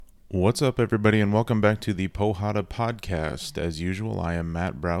What's up, everybody, and welcome back to the Pohada Podcast. As usual, I am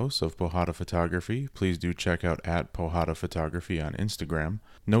Matt Browse of Pohada Photography. Please do check out at Pohada Photography on Instagram.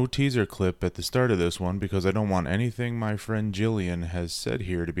 No teaser clip at the start of this one because I don't want anything my friend Jillian has said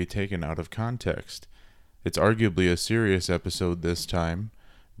here to be taken out of context. It's arguably a serious episode this time,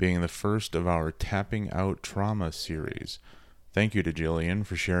 being the first of our Tapping Out Trauma series. Thank you to Jillian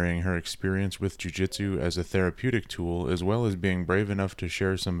for sharing her experience with Jiu Jitsu as a therapeutic tool, as well as being brave enough to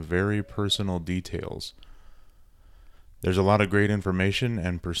share some very personal details. There's a lot of great information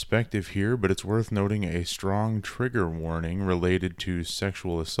and perspective here, but it's worth noting a strong trigger warning related to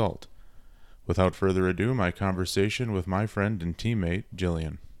sexual assault. Without further ado, my conversation with my friend and teammate,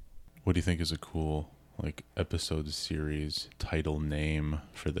 Jillian. What do you think is a cool, episode series title name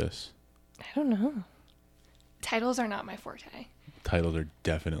for this? I don't know. Titles are not my forte. Titles are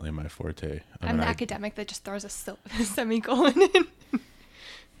definitely my forte. I'm the academic that just throws a semicolon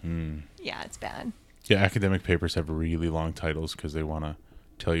in. Yeah, it's bad. Yeah, academic papers have really long titles because they want to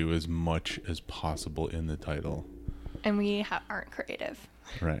tell you as much as possible in the title. And we aren't creative.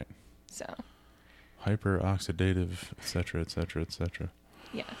 Right. So. Hyperoxidative, etc., etc., etc.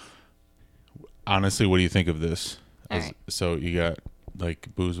 Yes. Honestly, what do you think of this? Right. So you got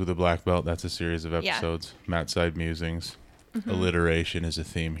Booze with a Black Belt. That's a series of episodes. Yeah. Matt Side Musings. Mm-hmm. Alliteration is a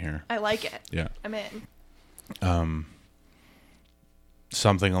theme here. I like it. Yeah. I'm in.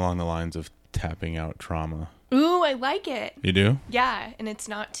 Something along the lines of tapping out trauma. Ooh, I like it. You do? Yeah, and it's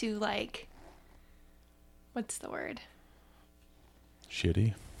not too what's the word?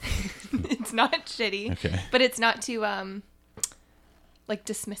 Shitty? It's not shitty. Okay. But it's not too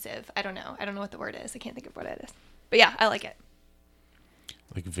dismissive. I don't know what the word is. I can't think of what it is. But yeah, I like it.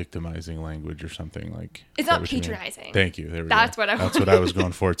 Like victimizing language or something like. It's not patronizing. Thank you. There we That's go. What I. That's what I was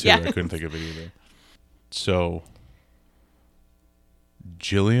going for too. Yes. I couldn't think of it either. So,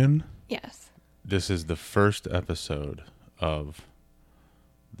 Jillian. Yes. This is the first episode of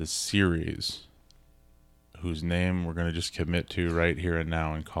the series, whose name we're going to just commit to right here and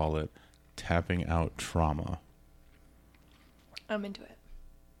now and call it Tapping Out Trauma. I'm into it.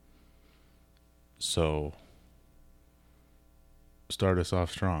 So, start us off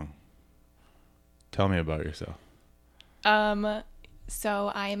strong. Tell me about yourself.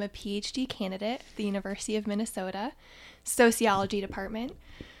 So I am a PhD candidate at the University of Minnesota, Sociology Department.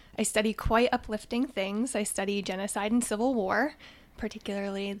 I study quite uplifting things. I study genocide and civil war,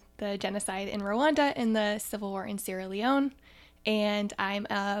 particularly the genocide in Rwanda and the civil war in Sierra Leone. And I'm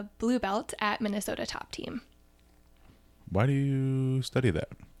a blue belt at Minnesota Top Team. Why do you study that?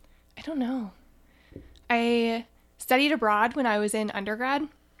 I don't know. I studied abroad when I was in undergrad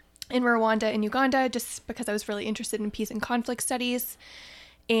in Rwanda and Uganda just because I was really interested in peace and conflict studies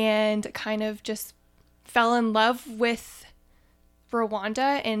and kind of just fell in love with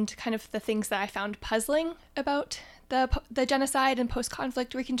Rwanda and kind of the things that I found puzzling about the genocide and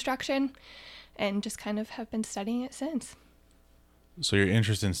post-conflict reconstruction, and just kind of have been studying it since. So your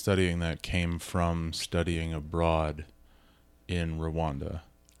interest in studying that came from studying abroad in Rwanda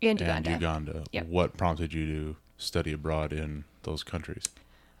and Uganda. Yep. What prompted you to study abroad in those countries?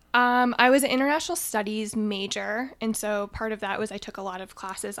 I was an international studies major, and so part of that was I took a lot of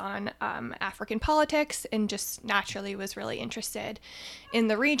classes on African politics and just naturally was really interested in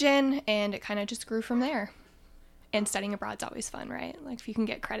the region, and it kind of just grew from there. And studying abroad's always fun, right? If you can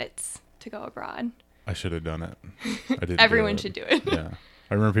get credits to go abroad. I should have done it. I didn't. Everyone should do it. Yeah.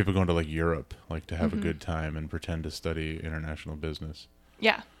 I remember people going to Europe, to have a good time and pretend to study international business.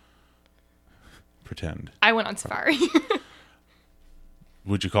 Yeah. Pretend. I went on safari.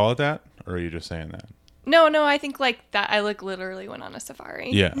 Would you call it that, or are you just saying that? No, I think that I literally went on a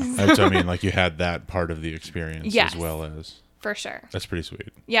safari. Yeah, that's what I mean. You had that part of the experience yes, as well as. For sure. That's pretty sweet.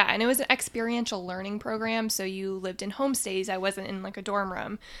 Yeah, and it was an experiential learning program, so you lived in homestays. I wasn't in a dorm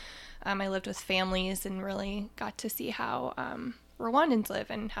room. I lived with families and really got to see how Rwandans live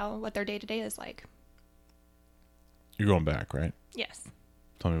and what their day-to-day is like. You're going back, right? Yes.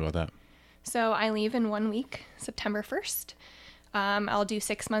 Tell me about that. So I leave in 1 week, September 1st. I'll do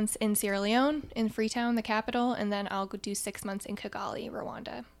 6 months in Sierra Leone, in Freetown, the capital, and then I'll go do 6 months in Kigali,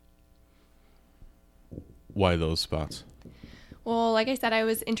 Rwanda. Why those spots? Well, like I said, I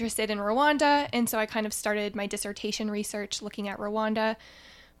was interested in Rwanda, and so I kind of started my dissertation research looking at Rwanda.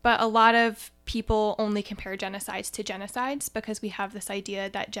 But a lot of people only compare genocides to genocides because we have this idea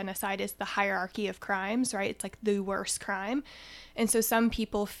that genocide is the hierarchy of crimes, right? It's the worst crime. And so some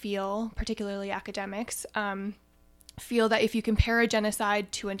people feel, particularly academics, feel that if you compare a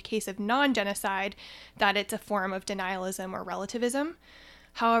genocide to a case of non-genocide, that it's a form of denialism or relativism.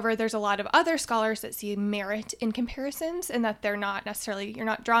 However, there's a lot of other scholars that see merit in comparisons, and that they're not necessarily, you're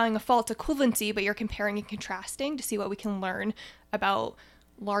not drawing a false equivalency, but you're comparing and contrasting to see what we can learn about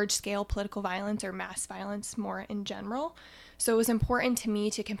large-scale political violence or mass violence more in general. So it was important to me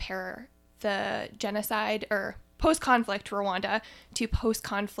to compare the genocide or post-conflict Rwanda to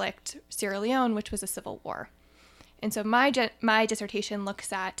post-conflict Sierra Leone, which was a civil war. And so my dissertation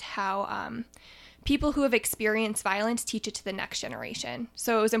looks at how people who have experienced violence teach it to the next generation.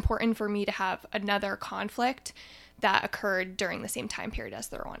 So it was important for me to have another conflict that occurred during the same time period as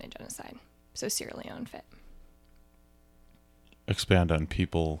the Rwandan genocide. So Sierra Leone fit. Expand on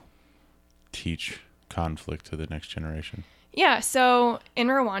people teach conflict to the next generation. Yeah, so in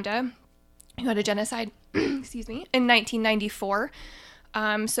Rwanda, you had a genocide, excuse me, in 1994.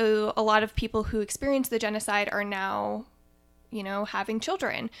 So a lot of people who experienced the genocide are now, having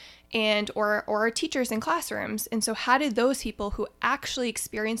children and or are teachers in classrooms. And so how did those people who actually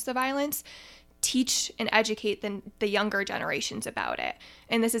experienced the violence teach and educate the younger generations about it?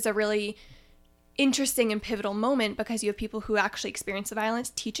 And this is a really interesting and pivotal moment because you have people who actually experience the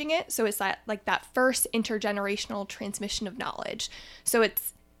violence teaching it. So it's that first intergenerational transmission of knowledge. So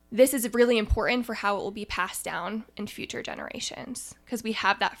this is really important for how it will be passed down in future generations because we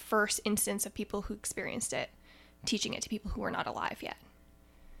have that first instance of people who experienced it teaching it to people who are not alive yet.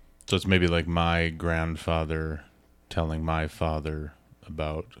 So it's maybe like my grandfather telling my father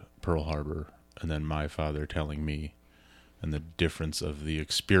about Pearl Harbor and then my father telling me, and the difference of the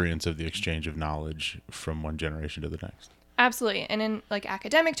experience of the exchange of knowledge from one generation to the next. Absolutely. And in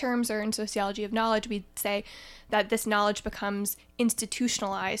academic terms or in sociology of knowledge, we'd say that this knowledge becomes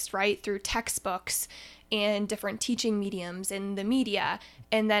institutionalized, right, through textbooks and different teaching mediums in the media.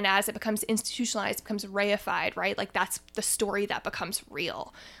 And then as it becomes institutionalized, it becomes reified, right? That's the story that becomes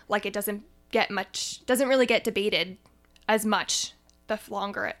real. It doesn't really get debated as much the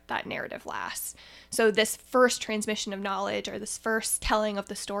longer that narrative lasts. So this first transmission of knowledge or this first telling of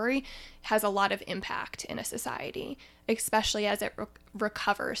the story has a lot of impact in a society, especially as it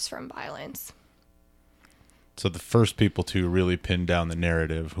recovers from violence. So the first people to really pin down the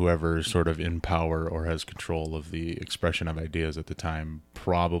narrative, whoever is sort of in power or has control of the expression of ideas at the time,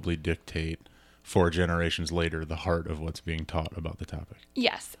 probably dictate 4 generations later the heart of what's being taught about the topic.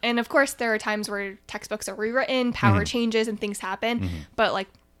 Yes. And of course, there are times where textbooks are rewritten, power changes, and things happen. But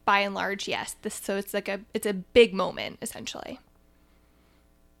by and large, yes. So it's it's a big moment, essentially.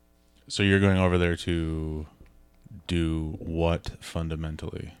 So you're going over there to do what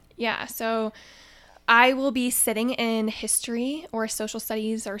fundamentally? Yeah. So I will be sitting in history or social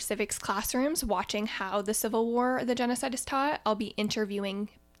studies or civics classrooms watching how the Civil War, the genocide is taught. I'll be interviewing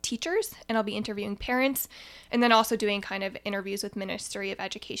teachers and I'll be interviewing parents and then also doing kind of interviews with Ministry of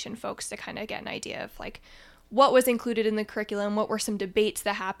Education folks to kind of get an idea of what was included in the curriculum, what were some debates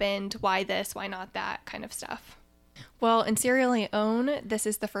that happened, why this, why not that kind of stuff. Well, in Sierra Leone, this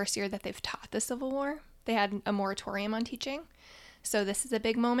is the first year that they've taught the Civil War. They had a moratorium on teaching. So this is a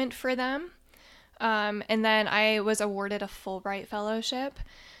big moment for them. And then I was awarded a Fulbright fellowship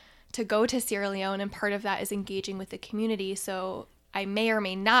to go to Sierra Leone, and part of that is engaging with the community. So I may or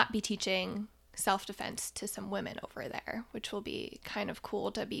may not be teaching self-defense to some women over there, which will be kind of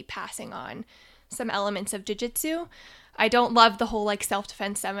cool to be passing on some elements of Jiu Jitsu. I don't love the whole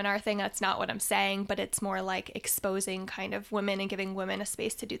self-defense seminar thing. That's not what I'm saying, but it's more exposing kind of women and giving women a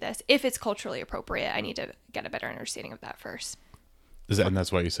space to do this. If it's culturally appropriate, I need to get a better understanding of that first. And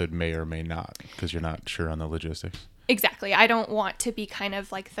that's why you said may or may not, because you're not sure on the logistics. Exactly. I don't want to be kind of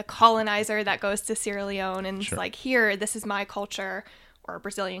the colonizer that goes to Sierra Leone and sure. It's here, this is my culture or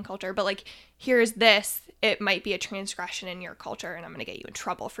Brazilian culture, but here's this. It might be a transgression in your culture and I'm going to get you in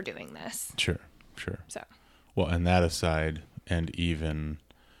trouble for doing this. Sure. So. Well, and that aside, and even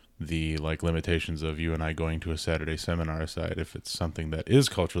the limitations of you and I going to a Saturday seminar aside, if it's something that is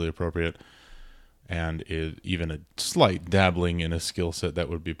culturally appropriate and is even a slight dabbling in a skill set that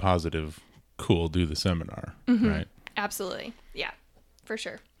would be positive, cool, do the seminar, right? Absolutely. Yeah, for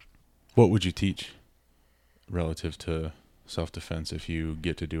sure. What would you teach relative to self-defense if you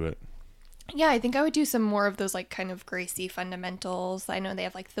get to do it? Yeah, I think I would do some more of those kind of Gracie fundamentals. I know they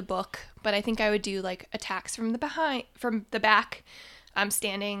have the book, but I think I would do attacks from the back,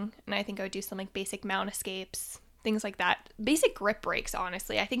 standing, and I think I would do some basic mount escapes, things like that. Basic grip breaks,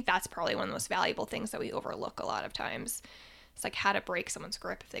 honestly. I think that's probably one of the most valuable things that we overlook a lot of times. It's how to break someone's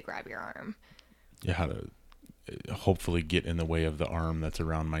grip if they grab your arm. Yeah, how to hopefully get in the way of the arm that's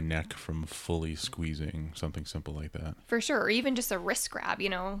around my neck from fully squeezing, something simple like that. For sure. Or even just a wrist grab,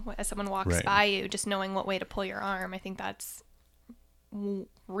 as someone walks right. by you, just knowing what way to pull your arm. I think that's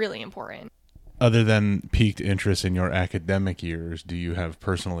really important. Other than piqued interest in your academic years, do you have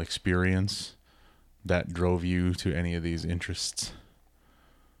personal experience that drove you to any of these interests?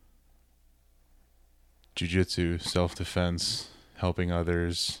 Jiu-jitsu, self-defense, helping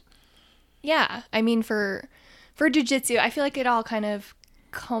others. Yeah, I mean, for jiu-jitsu, I feel like it all kind of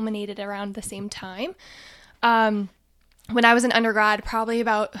culminated around the same time. When I was an undergrad, probably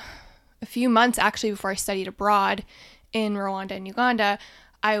about a few months actually before I studied abroad in Rwanda and Uganda,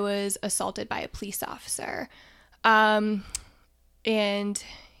 I was assaulted by a police officer. And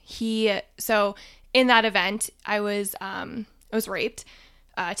so in that event, I was raped,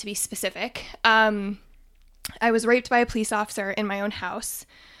 to be specific. I was raped by a police officer in my own house.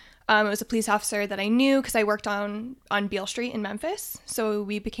 It was a police officer that I knew because I worked on Beale Street in Memphis. So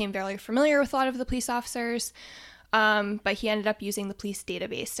we became very familiar with a lot of the police officers. But he ended up using the police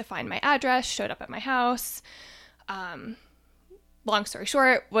database to find my address, showed up at my house. Long story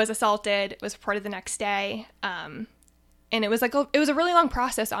short, was assaulted, was reported the next day. And it was it was a really long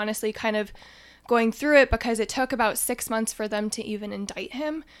process, honestly, kind of going through it, because it took about 6 months for them to even indict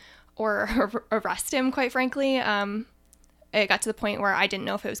him or arrest him, quite frankly. It got to the point where I didn't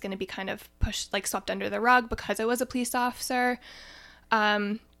know if it was going to be kind of pushed, swept under the rug because it was a police officer.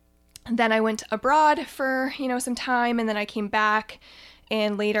 Then I went abroad for, some time, and then I came back,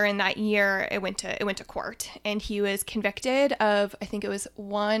 and later in that year it went to court, and he was convicted of, I think it was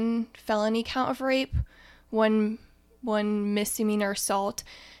 1 felony count of rape, one misdemeanor assault,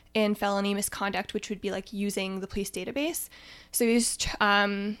 and felony misconduct, which would be using the police database. So he was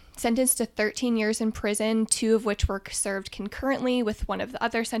sentenced to 13 years in prison, 2 of which were served concurrently with one of the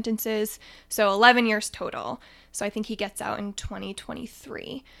other sentences. So 11 years total. So I think he gets out in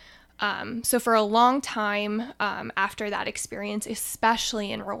 2023. So for a long time after that experience,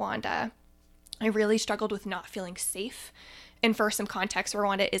 especially in Rwanda, I really struggled with not feeling safe. And for some context,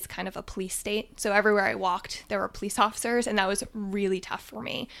 Rwanda is kind of a police state. So everywhere I walked, there were police officers, and that was really tough for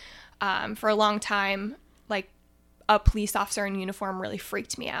me. For a long time, a police officer in uniform really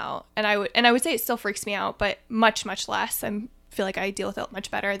freaked me out. And I would say it still freaks me out, but much, much less. I feel like I deal with it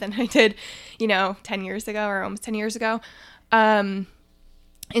much better than I did, 10 years ago or almost 10 years ago. And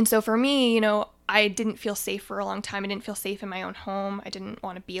so for me, I didn't feel safe for a long time. I didn't feel safe in my own home. I didn't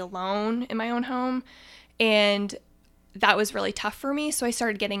want to be alone in my own home. And that was really tough for me. So I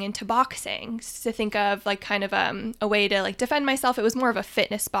started getting into boxing to think of a way to defend myself. It was more of a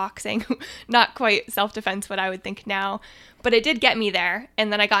fitness boxing, not quite self-defense, what I would think now, but it did get me there.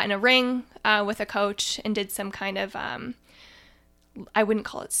 And then I got in a ring with a coach and did some kind of, I wouldn't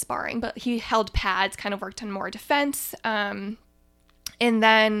call it sparring, but he held pads, kind of worked on more defense. And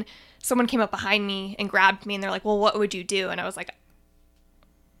then someone came up behind me and grabbed me, and they're like, well, what would you do? And I was like,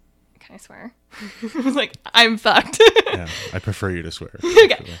 can I swear? I was like, I'm fucked. Yeah, I prefer you to swear.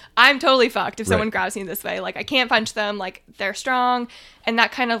 Okay. I'm totally fucked if someone Right. grabs me this way. I can't punch them. They're strong. And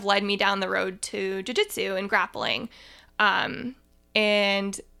that kind of led me down the road to jiu-jitsu and grappling.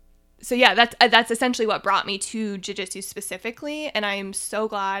 And so, yeah, that's essentially what brought me to jiu-jitsu specifically. And I'm so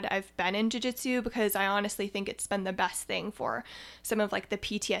glad I've been in jiu-jitsu, because I honestly think it's been the best thing for some of the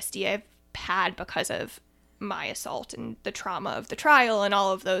PTSD I've had because of my assault and the trauma of the trial and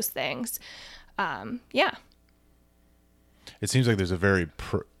all of those things. Yeah. It seems like there's a very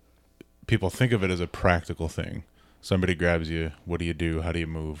people think of it as a practical thing. Somebody grabs you, what do you do? How do you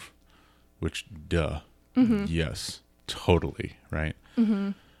move? Which, duh. Mm-hmm. Yes, totally, right?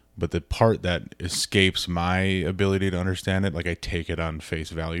 Mm-hmm. But the part that escapes my ability to understand it, I take it on face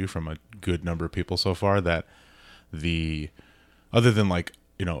value from a good number of people so far, that other than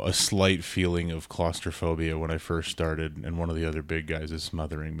a slight feeling of claustrophobia when I first started, and one of the other big guys is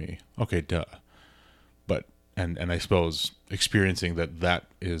smothering me. Okay, duh. But, and I suppose experiencing that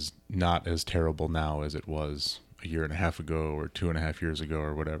is not as terrible now as it was a year and a half ago or 2.5 years ago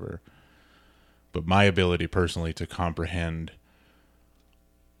or whatever. But my ability personally to comprehend,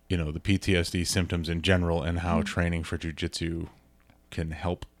 the PTSD symptoms in general and how training for jiu-jitsu can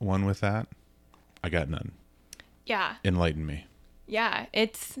help one with that, I got none. Yeah. Enlighten me. Yeah,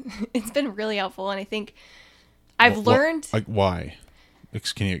 it's been really helpful, and I think I've learned. Why?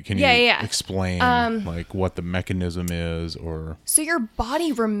 Can you explain what the mechanism is, or? So your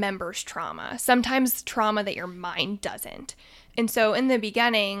body remembers trauma. Sometimes trauma that your mind doesn't. And so in the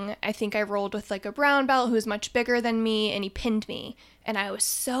beginning, I think I rolled with a brown belt who was much bigger than me, and he pinned me, and I was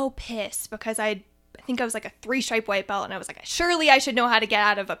so pissed because I think I was a 3-stripe white belt, and I was like, surely I should know how to get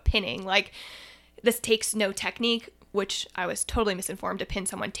out of a pinning. This takes no technique, which I was totally misinformed. To pin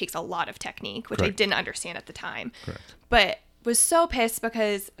someone takes a lot of technique, which Correct. I didn't understand at the time. Correct. But was so pissed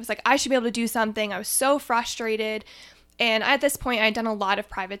because I was like, I should be able to do something. I was so frustrated. And at this point, I'd done a lot of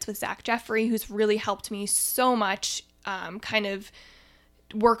privates with Zach Jeffrey, who's really helped me so much, kind of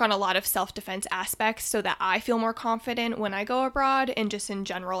work on a lot of self-defense aspects so that I feel more confident when I go abroad and just in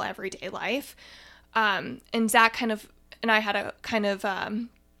general everyday life. And Zach and I had a kind of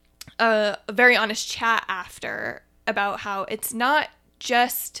a very honest chat after about how it's not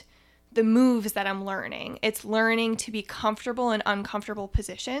just the moves that I'm learning. It's learning to be comfortable in uncomfortable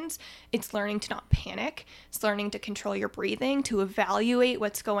positions. It's learning to not panic. It's learning to control your breathing, to evaluate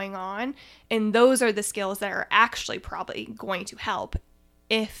what's going on. And those are the skills that are actually probably going to help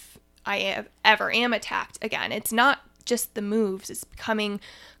if I ever am attacked again. It's not just the moves. It's becoming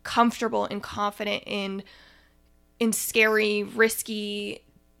comfortable and confident in scary, risky,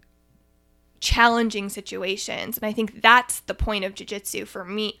 challenging situations. And I think that's the point of jiu-jitsu for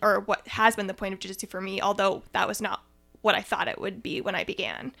me, or what has been the point of jiu-jitsu for me, although that was not what I thought it would be when I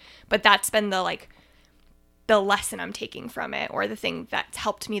began. But that's been the lesson I'm taking from it, or the thing that's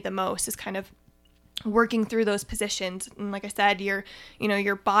helped me the most, is kind of working through those positions. And like I said, your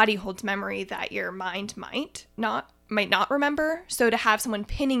body holds memory that your mind might not remember. So to have someone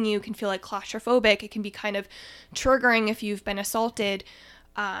pinning you can feel like claustrophobic. It can be kind of triggering if you've been assaulted.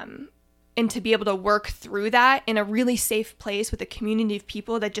 And to be able to work through that in a really safe place with a community of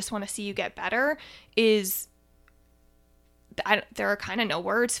people that just want to see you get better there are kind of no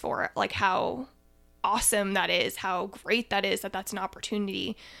words for it. Like how awesome that is, how great that is, that's an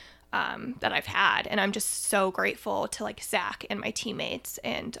opportunity that I've had. And I'm just so grateful to like Zach and my teammates,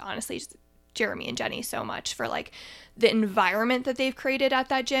 and honestly just Jeremy and Jenny so much for like the environment that they've created at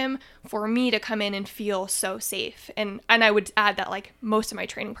that gym for me to come in and feel so safe. And I would add that like most of my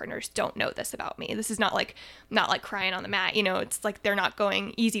training partners don't know this about me. This is not like crying on the mat, it's like they're not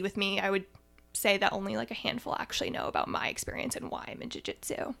going easy with me. I would say that only like a handful actually know about my experience and why I'm in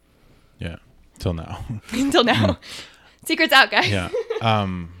jiu-jitsu. Yeah. Till now. Until now. Secret's out, guys. Yeah.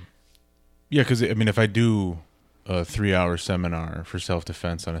 Yeah, because I mean, if I do a 3-hour seminar for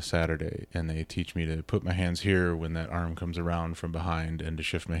self-defense on a Saturday and they teach me to put my hands here when that arm comes around from behind, and to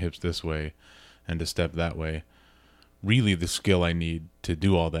shift my hips this way and to step that way, really the skill I need to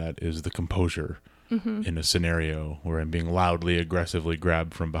do all that is the composure in a scenario where I'm being loudly, aggressively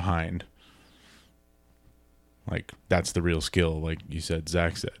grabbed from behind. Like, that's the real skill. Like you said,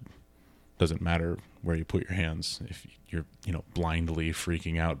 Zach said, doesn't matter where you put your hands if you're blindly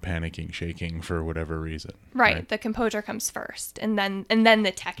freaking out, panicking, shaking for whatever reason. Right. The composure comes first, and then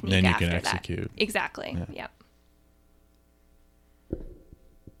the technique then you after can that. execute. Exactly. Yeah. Yep.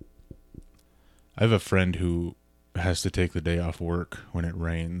 I have a friend who has to take the day off work when it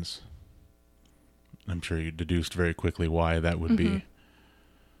rains. I'm sure you deduced very quickly why that would be.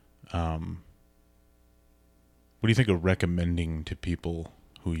 What do you think of recommending to people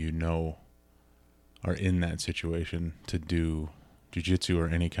who are in that situation to do jiu-jitsu or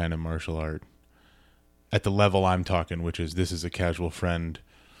any kind of martial art at the level I'm talking, which is this is a casual friend,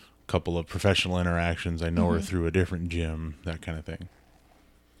 couple of professional interactions, I know her through a different gym, that kind of thing?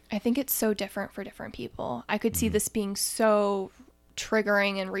 I think it's so different for different people. I could see this being so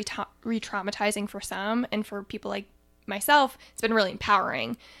triggering and re-traumatizing for some, and for people like myself, it's been really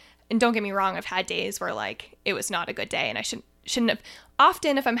empowering. And don't get me wrong, I've had days where like it was not a good day and I shouldn't have.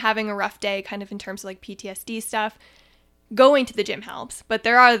 Often if I'm having a rough day, kind of in terms of like PTSD stuff, going to the gym helps. But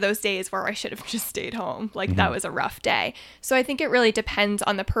there are those days where I should have just stayed home. Like that was a rough day. So I think it really depends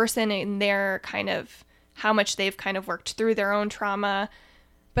on the person and their kind of how much they've kind of worked through their own trauma.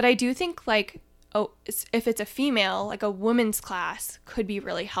 But I do think like, if it's a female, like a women's class could be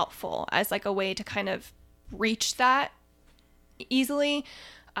really helpful as like a way to kind of reach that easily.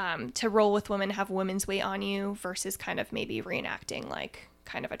 To roll with women, have women's weight on you versus kind of maybe reenacting like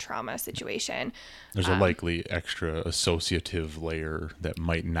kind of a trauma situation. There's a likely extra associative layer that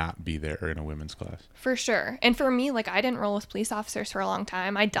might not be there in a women's class. For sure. And for me, like I didn't roll with police officers for a long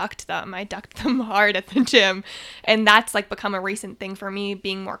time. I ducked them hard at the gym. And that's like become a recent thing for me,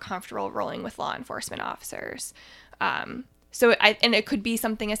 being more comfortable rolling with law enforcement officers. And it could be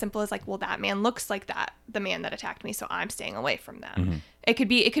something as simple as like, well, that man looks like the man that attacked me, so I'm staying away from them. It could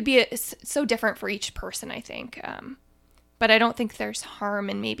be so different for each person, I think. But I don't think there's harm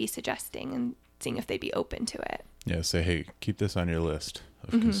in maybe suggesting and seeing if they'd be open to it. Yeah, say, hey, keep this on your list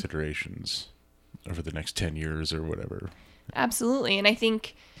of considerations over the next 10 years or whatever. Absolutely. And I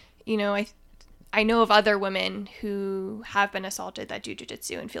think, I know of other women who have been assaulted that do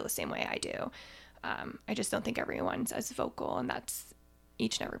jiu-jitsu and feel the same way I do. I just don't think everyone's as vocal, and that's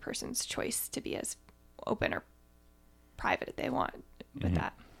each and every person's choice to be as open or private as they want with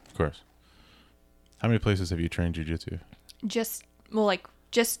that. Of course. How many places have you trained jiu-jitsu? Just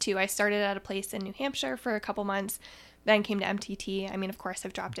two. I started at a place in New Hampshire for a couple months, then came to MTT. I mean, of course,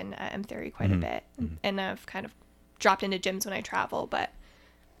 I've dropped into M Theory quite a bit, and I've kind of dropped into gyms when I travel, but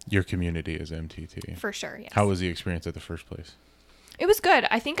your community is MTT. For sure, yes. How was the experience at the first place? It was good.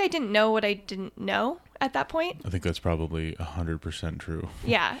 I think I didn't know what I didn't know at that point. I think that's probably 100% true.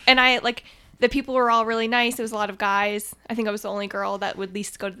 Yeah. And the people were all really nice. It was a lot of guys. I think I was the only girl that would at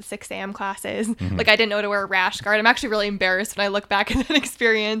least go to the 6 a.m. classes. Like, I didn't know how to wear a rash guard. I'm actually really embarrassed when I look back at that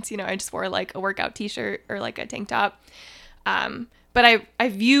experience. You know, I just wore like a workout t-shirt or like a tank top. But I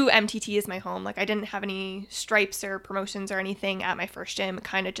view MTT as my home. Like, I didn't have any stripes or promotions or anything at my first gym. It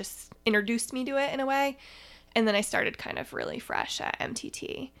kind of just introduced me to it in a way. And then I started kind of really fresh at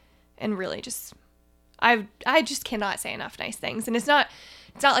MTT, and really just, I just cannot say enough nice things. And it's not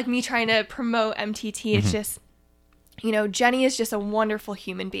like me trying to promote MTT. It's just, you know, Jenny is just a wonderful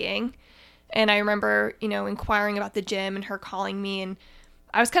human being. And I remember, you know, inquiring about the gym and her calling me, and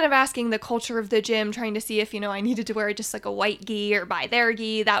I was kind of asking the culture of the gym, trying to see if, you know, I needed to wear just like a white gi or buy their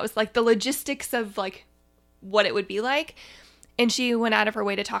gi. That was like the logistics of like what it would be like. And she went out of her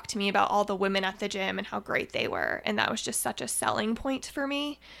way to talk to me about all the women at the gym and how great they were. And that was just such a selling point for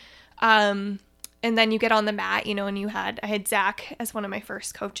me. And then you get on the mat, you know, and I had Zach as one of my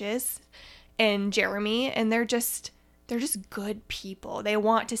first coaches, and Jeremy, and they're just good people. They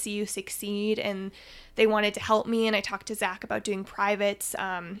want to see you succeed, and they wanted to help me. And I talked to Zach about doing privates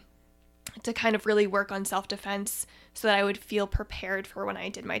to kind of really work on self-defense so that I would feel prepared for when I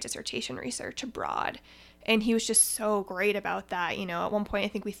did my dissertation research abroad. And he was just so great about that. You know, at one point, I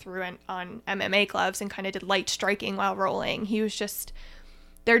think we threw on MMA gloves and kind of did light striking while rolling.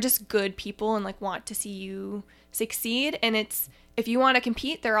 They're just good people and like want to see you succeed. And if you want to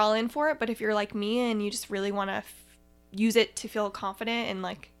compete, they're all in for it. But if you're like me and you just really want to use it to feel confident and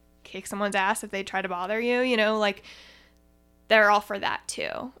like kick someone's ass if they try to bother you, you know, like they're all for that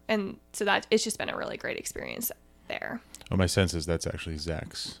too. And so it's just been a really great experience there. Well, my sense is that's actually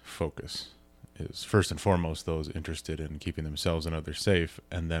Zach's focus. Is first and foremost those interested in keeping themselves and others safe,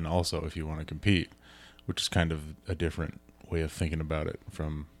 and then also if you want to compete, which is kind of a different way of thinking about it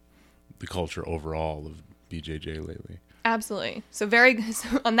from the culture overall of BJJ lately. Absolutely. So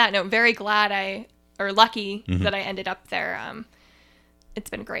on that note, very glad lucky that I ended up there. It's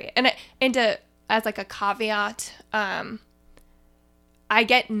been great. And as like a caveat, I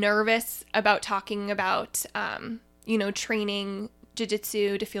get nervous about talking about, you know, training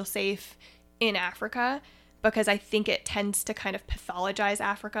jiu-jitsu to feel safe in Africa, because I think it tends to kind of pathologize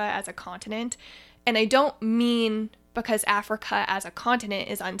Africa as a continent. And I don't mean because Africa as a continent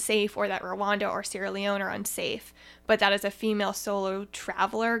is unsafe, or that Rwanda or Sierra Leone are unsafe, but that as a female solo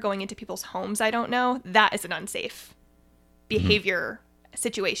traveler going into people's homes I don't know, that is an unsafe behavior,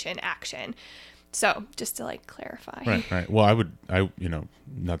 situation, action. So just to like clarify. Right. Well, you know,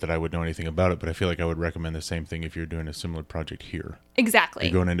 not that I would know anything about it, but I feel like I would recommend the same thing if you're doing a similar project here. Exactly.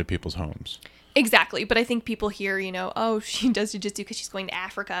 You're going into people's homes. Exactly. But I think people hear, you know, oh, she does jiu-jitsu because she's going to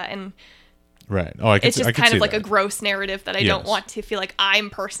Africa. And right. Oh, it's just kind of like a gross narrative that I don't want to feel like I'm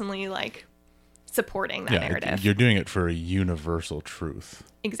personally like supporting that narrative. You're doing it for a universal truth.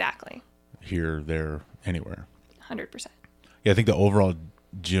 Exactly. Here, there, anywhere. 100%. Yeah, I think the overall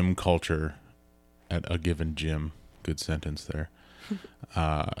gym culture at a given gym, good sentence there,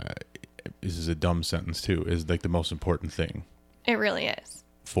 this is a dumb sentence too, is like the most important thing. It really is.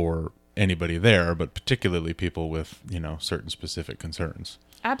 For anybody there, but particularly people with, you know, certain specific concerns.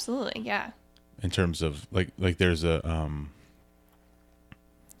 Absolutely, yeah. In terms of like there's a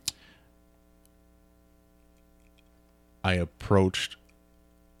I approached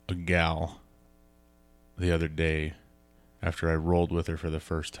a gal the other day after I rolled with her for the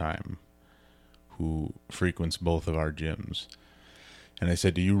first time, who frequents both of our gyms. And I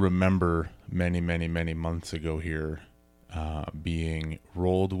said, do you remember many, many, many months ago here being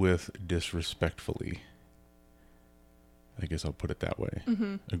rolled with disrespectfully? I guess I'll put it that way.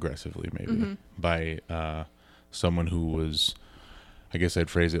 Aggressively, maybe. By someone who was, I guess I'd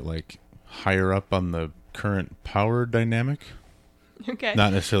phrase it like higher up on the current power dynamic. Okay.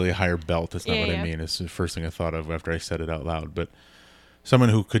 Not necessarily a higher belt. That's not what I mean. It's the first thing I thought of after I said it out loud. But someone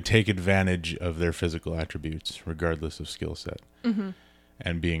who could take advantage of their physical attributes, regardless of skill set.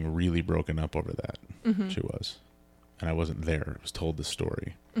 And being really broken up over that. She was. And I wasn't there. I was told the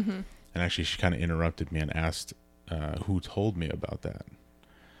story. And actually, she kind of interrupted me and asked who told me about that.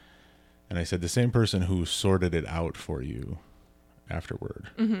 And I said, the same person who sorted it out for you afterward.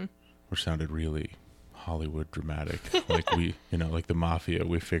 Which sounded really Hollywood dramatic. Like we, you know, like the mafia,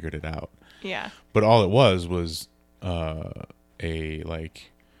 we figured it out. Yeah. But all it was a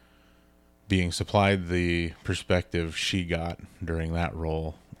like being supplied the perspective she got during that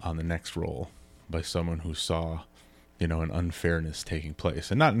role on the next role by someone who saw an unfairness taking place,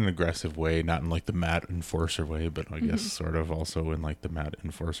 and not in an aggressive way, not in like the mat enforcer way, but I guess sort of also in like the mat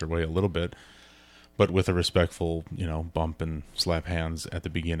enforcer way a little bit, but with a respectful, bump and slap hands at the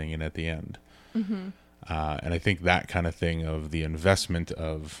beginning and at the end. And I think that kind of thing of the investment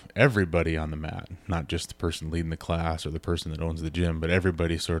of everybody on the mat, not just the person leading the class or the person that owns the gym, but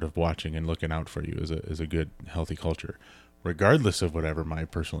everybody sort of watching and looking out for you is a good, healthy culture, regardless of whatever my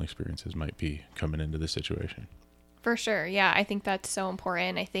personal experiences might be coming into the situation. For sure. Yeah, I think that's so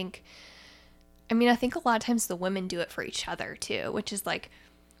important. I think a lot of times the women do it for each other too, which is like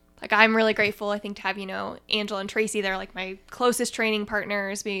I'm really grateful, I think, to have, Angela and Tracy. They're like my closest training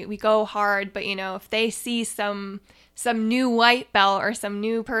partners. We go hard, but if they see some new white belt or some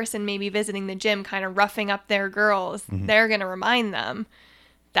new person maybe visiting the gym kind of roughing up their girls, they're going to remind them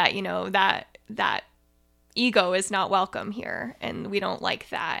that, that ego is not welcome here and we don't like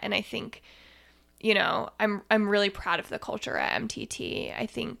that. And I think I'm really proud of the culture at MTT. I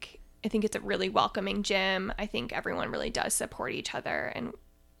think it's a really welcoming gym. I think everyone really does support each other, and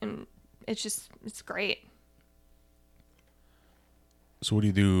it's great. So what do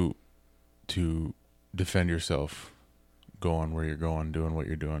you do to defend yourself, going where you're going, doing what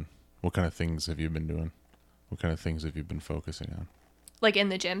you're doing? What kind of things have you been doing? What kind of things have you been focusing on? Like in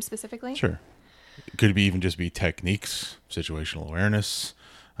the gym specifically? Sure. Could it even just be techniques, situational awareness,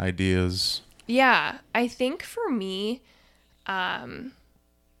 ideas? Yeah, I think for me,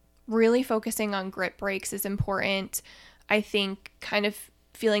 really focusing on grip breaks is important. I think kind of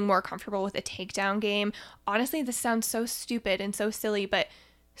feeling more comfortable with a takedown game. Honestly, this sounds so stupid and so silly, but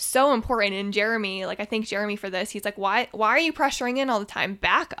so important. And Jeremy, I thank Jeremy for this. He's like, why are you pressuring in all the time?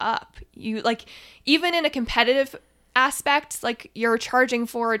 Back up. You even in a competitive aspect, you're charging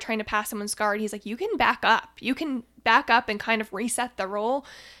forward, trying to pass someone's guard. He's like, you can back up. You can back up and kind of reset the roll.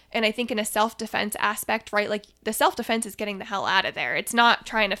 And I think in a self-defense aspect, right, the self-defense is getting the hell out of there. It's not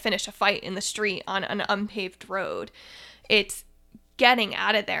trying to finish a fight in the street on an unpaved road. It's getting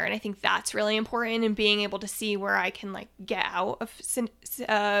out of there. And I think that's really important, and being able to see where I can get out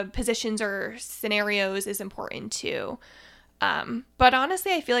of positions or scenarios is important too. But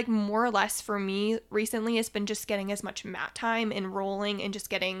honestly, I feel like more or less for me recently, it's been just getting as much mat time and rolling and just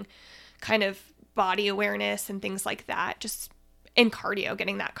getting kind of body awareness and things like that. Just in cardio,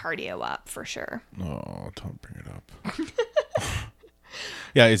 getting that cardio up for sure. Oh, don't bring it up.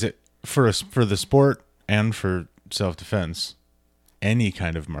 Yeah, is it for the sport and for self-defense? Any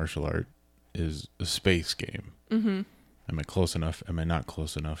kind of martial art is a space game. Am I close enough? Am I not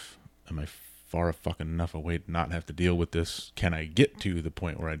close enough? Am I far fucking enough away to not have to deal with this? Can I get to the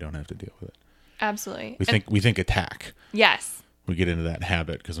point where I don't have to deal with it? Absolutely. We think attack. Yes. We get into that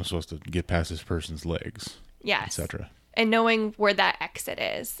habit because I'm supposed to get past this person's legs. Yes. Etc. And knowing where that exit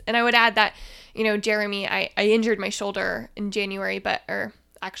is. And I would add that, Jeremy, I injured my shoulder in January, or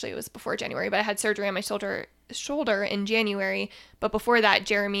actually it was before January, but I had surgery on my shoulder in January. But before that,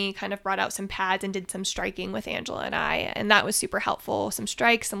 Jeremy kind of brought out some pads and did some striking with Angela and I. And that was super helpful. Some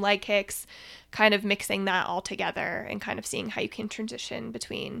strikes, some leg kicks, kind of mixing that all together and kind of seeing how you can transition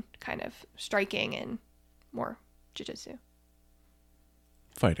between kind of striking and more jiu-jitsu.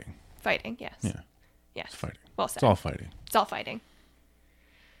 Fighting, yes. Yeah. Yes. It's fighting. Well said. It's all fighting.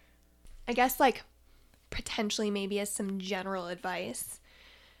 I guess potentially maybe as some general advice,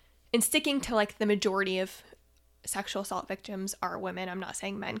 and sticking to the majority of sexual assault victims are women. I'm not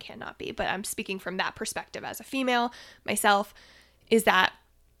saying men cannot be, but I'm speaking from that perspective as a female myself, is that,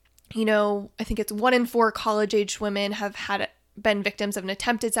 I think it's 1 in 4 college-aged women have been victims of an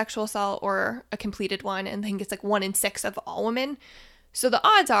attempted sexual assault or a completed one. And I think it's 1 in 6 of all women. So the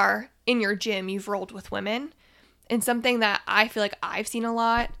odds are in your gym, you've rolled with women. And something that I feel like I've seen a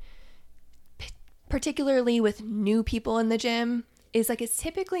lot, particularly with new people in the gym, is it's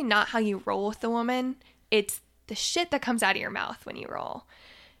typically not how you roll with the woman. It's the shit that comes out of your mouth when you roll.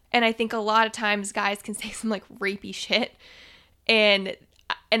 And I think a lot of times guys can say some rapey shit. And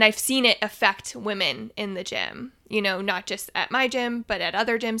I've seen it affect women in the gym, not just at my gym, but at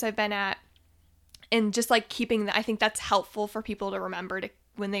other gyms I've been at. And just keeping that, I think that's helpful for people to remember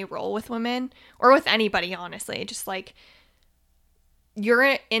when they roll with women or with anybody, honestly. Just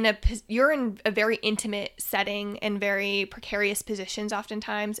you're in a very intimate setting and very precarious positions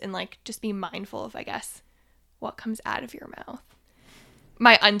oftentimes, and just be mindful of, I guess, what comes out of your mouth.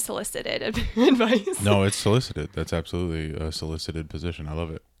 My unsolicited advice. No, it's solicited. That's absolutely a solicited position. I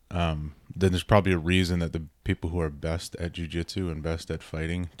love it. Then there's probably a reason that the people who are best at jiu-jitsu and best at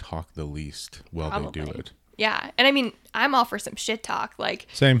fighting talk the least while they do it. Yeah. And I mean, I'm all for some shit talk. Like,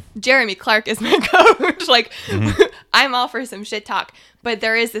 Same. Jeremy Clark is my coach. Like, I'm all for some shit talk. But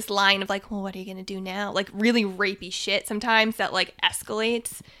there is this line of like, well, what are you going to do now? Like, really rapey shit sometimes that like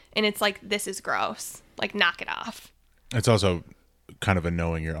escalates. And it's like, this is gross. Like, knock it off. It's also kind of a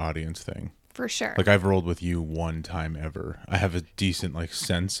knowing your audience thing. For sure. Like, I've rolled with you one time ever. I have a decent like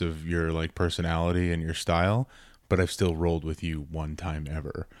sense of your like personality and your style, but I've still rolled with you one time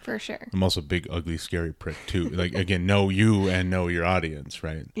ever. For sure. I'm also a big, ugly, scary prick too. Like, again, know you and know your audience,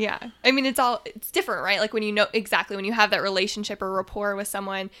 right? Yeah. I mean, it's different, right? Like when you know exactly when you have that relationship or rapport with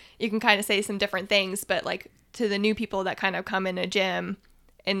someone, you can kind of say some different things, but like to the new people that kind of come in a gym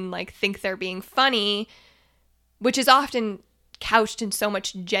and like think they're being funny, which is often couched in so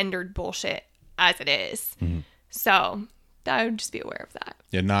much gendered bullshit as it is. So I would just be aware of that.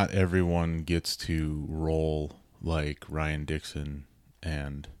 Yeah, not everyone gets to roll like Ryan Dixon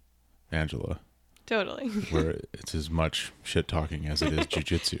and Angela. Totally. Where it's as much shit talking as it is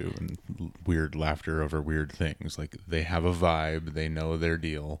jujitsu and weird laughter over weird things. Like, they have a vibe, they know their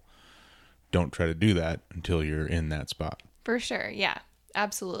deal. Don't try to do that until you're in that spot. For sure. Yeah,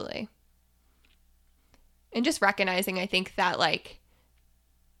 absolutely. And just recognizing, I think that like,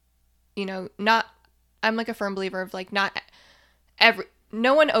 you know, I'm like a firm believer of like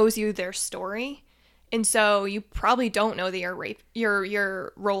no one owes you their story. And so you probably don't know that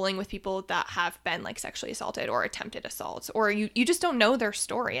you're rolling with people that have been like sexually assaulted or attempted assaults, or you just don't know their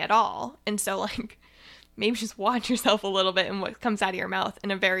story at all. And so like maybe just watch yourself a little bit and what comes out of your mouth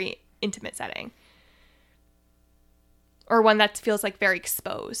in a very intimate setting. Or one that feels like very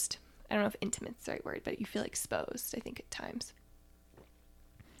exposed. I don't know if intimate's the right word, but you feel exposed, I think, at times.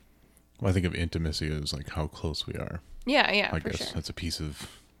 Well, I think of intimacy as like how close we are. Yeah, I for guess sure. that's a piece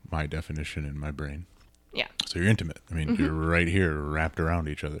of my definition in my brain. Yeah. So you're intimate. I mean, you're right here wrapped around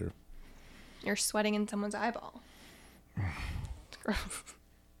each other. You're sweating in someone's eyeball. It's gross.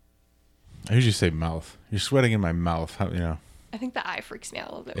 I usually say mouth. You're sweating in my mouth. How, you know? I think the eye freaks me out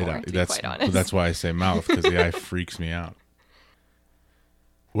a little bit more, to be quite honest. But that's why I say mouth, because the eye freaks me out.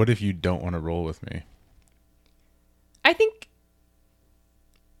 What if you don't want to roll with me? I think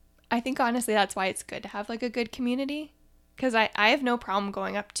honestly that's why it's good to have like a good community, because I have no problem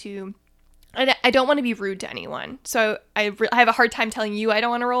going up to, I don't want to be rude to anyone, so I have a hard time telling you I don't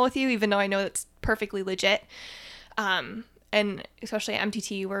want to roll with you, even though I know that's perfectly legit. And especially at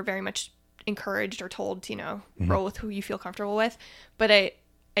MTT, we're very much encouraged or told to, you know, roll with who you feel comfortable with. But I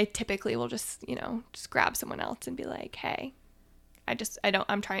typically will just, you know, just grab someone else and be like, hey,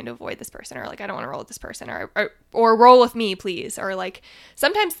 I'm trying to avoid this person, or like, I don't want to roll with this person, or roll with me, please. Or like,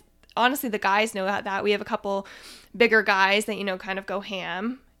 sometimes, honestly, the guys know that we have a couple bigger guys that, you know, kind of go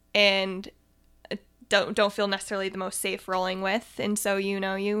ham and don't feel necessarily the most safe rolling with. And so, you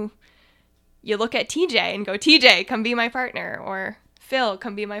know, you look at TJ and go, TJ, come be my partner, or Phil,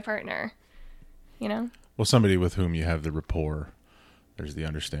 come be my partner, you know? Well, somebody with whom you have the rapport, there's the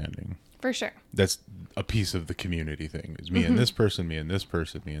understanding. For sure. That's a piece of the community thing, is me and this person, me and this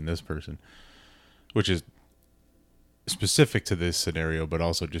person, me and this person, which is specific to this scenario, but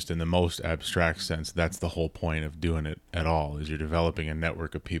also just in the most abstract sense, that's the whole point of doing it at all, is you're developing a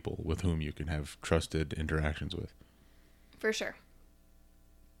network of people with whom you can have trusted interactions with. For sure.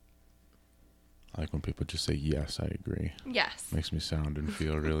 I like when people just say, yes, I agree. Yes. Makes me sound and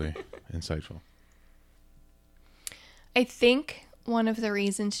feel really insightful. I think one of the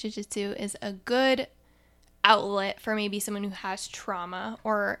reasons jiu-jitsu is a good outlet for maybe someone who has trauma,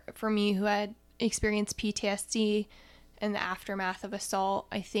 or for me who had experienced PTSD in the aftermath of assault,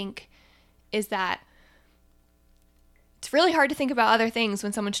 I think, is that it's really hard to think about other things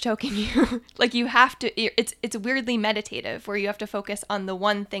when someone's choking you. Like, you have to, it's weirdly meditative, where you have to focus on the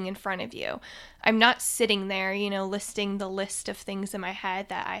one thing in front of you. I'm not sitting there, you know, listing the list of things in my head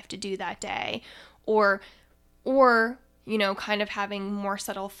that I have to do that day, or, you know, kind of having more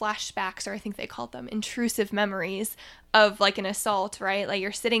subtle flashbacks, or I think they called them intrusive memories of like an assault, right? Like,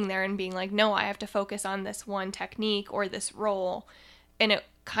 you're sitting there and being like, no, I have to focus on this one technique or this role. And it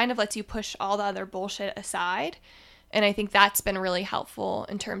kind of lets you push all the other bullshit aside. And I think that's been really helpful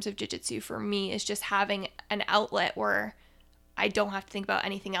in terms of jiu-jitsu for me, is just having an outlet where I don't have to think about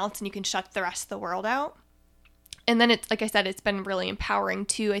anything else and you can shut the rest of the world out. And then it's, like I said, it's been really empowering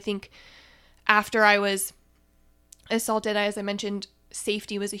too. I think after I was assaulted, as I mentioned,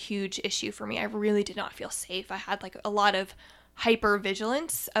 safety was a huge issue for me. I really did not feel safe. I had like a lot of hyper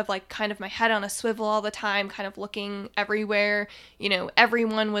vigilance of like kind of my head on a swivel all the time, kind of looking everywhere. You know,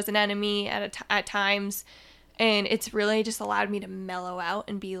 everyone was an enemy at times. And it's really just allowed me to mellow out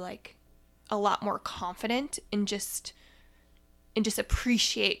and be like a lot more confident, and just just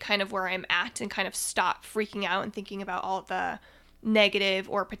appreciate kind of where I'm at and kind of stop freaking out and thinking about all the negative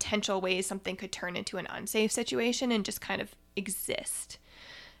or potential ways something could turn into an unsafe situation and just kind of exist.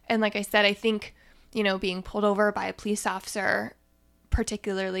 And like I said, I think, you know, being pulled over by a police officer,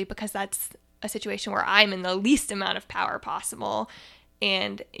 particularly because that's a situation where I'm in the least amount of power possible,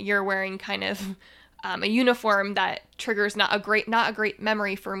 and you're wearing kind of a uniform that triggers not a great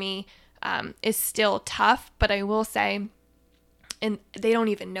memory for me, is still tough. But I will say, and they don't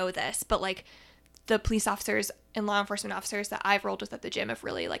even know this, but like the police officers and law enforcement officers that I've rolled with at the gym have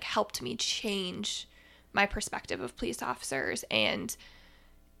really like helped me change my perspective of police officers and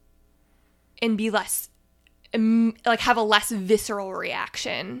be less, like have a less visceral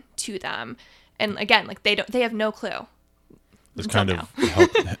reaction to them. And again, like they have no clue. It's kind of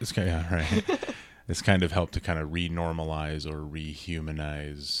helped. It's kind of helped to kind of re-normalize or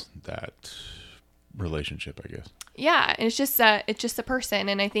rehumanize that relationship, I guess. Yeah, and it's just a person.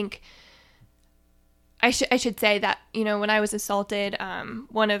 And I think I should say that, you know, when I was assaulted,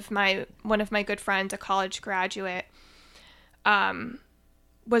 one of my good friends, a college graduate,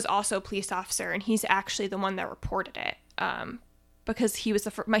 was also a police officer, and he's actually the one that reported it, because he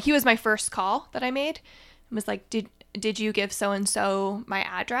was my first call that I made. It was like, did you give so and so my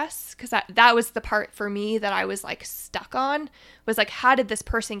address? Because that was the part for me that I was like stuck on, was like, how did this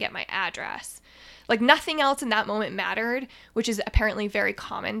person get my address? Like nothing else in that moment mattered, which is apparently very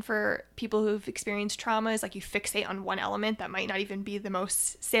common for people who've experienced trauma, is like you fixate on one element that might not even be the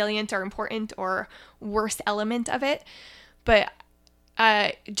most salient or important or worst element of it. But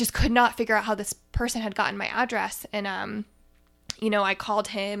just could not figure out how this person had gotten my address. And, you know, I called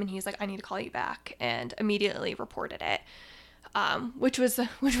him and he's like, I need to call you back, and immediately reported it. Which was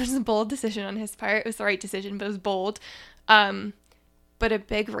a bold decision on his part. It was the right decision, but it was bold. But a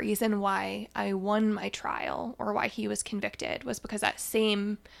big reason why I won my trial, or why he was convicted, was because that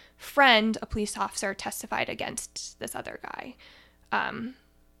same friend, a police officer, testified against this other guy,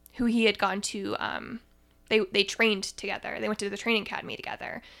 who he had gone to, they trained together. They went to the training academy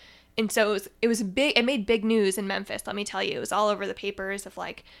together. And so it was big. It made big news in Memphis, let me tell you. It was all over the papers of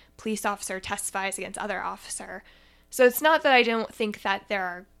like, police officer testifies against other officer. So it's not that I don't think that there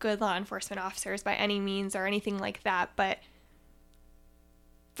are good law enforcement officers by any means or anything like that, but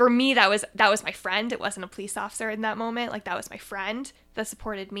for me, that was my friend. It wasn't a police officer in that moment. Like, that was my friend that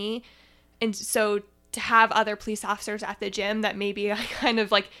supported me. And so to have other police officers at the gym that maybe I kind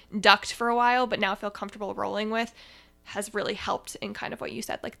of like ducked for a while, but now feel comfortable rolling with, has really helped in kind of what you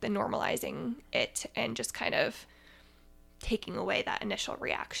said, like the normalizing it and just kind of taking away that initial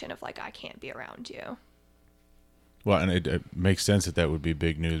reaction of like, I can't be around you. Well, and it makes sense that would be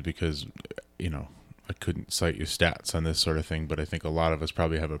big news because, you know, I couldn't cite you stats on this sort of thing, but I think a lot of us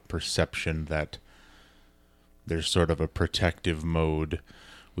probably have a perception that there's sort of a protective mode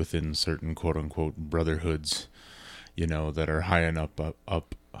within certain quote unquote brotherhoods, you know, that are high enough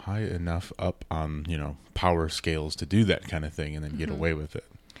up on, you know, power scales to do that kind of thing and then get away with it.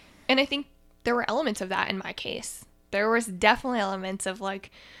 And I think there were elements of that in my case. There was definitely elements of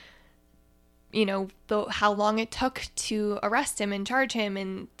like, you know, how long it took to arrest him and charge him,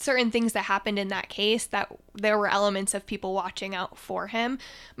 and certain things that happened in that case, that there were elements of people watching out for him.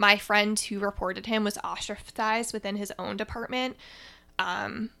 My friend who reported him was ostracized within his own department.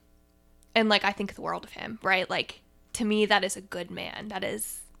 And like, I think the world of him, right? Like, to me, that is a good man. That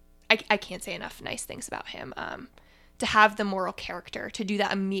is, I can't say enough nice things about him. To have the moral character to do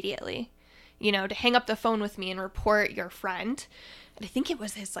that immediately, you know, to hang up the phone with me and report your friend. And I think it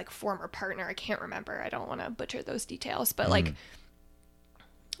was his like former partner. I can't remember. I don't want to butcher those details, but like,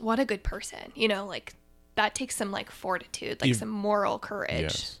 what a good person, you know, like that takes some like fortitude, like some moral courage.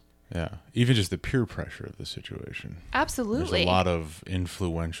 Yes. Yeah. Even just the peer pressure of the situation. Absolutely. There's a lot of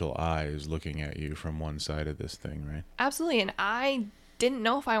influential eyes looking at you from one side of this thing, right? Absolutely. And I didn't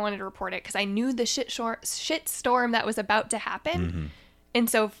know if I wanted to report it because I knew the shit storm that was about to happen. Mm-hmm. And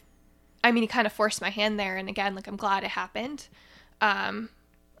so, I mean, he kind of forced my hand there. And again, like, I'm glad it happened. I'm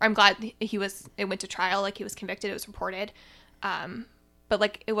glad it went to trial, like he was convicted, it was reported. But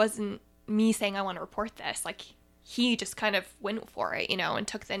like, it wasn't me saying I want to report this. Like, he just kind of went for it, you know, and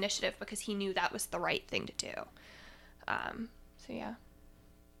took the initiative because he knew that was the right thing to do. So yeah.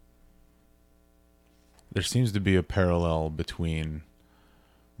 There seems to be a parallel between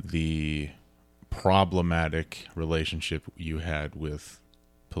the problematic relationship you had with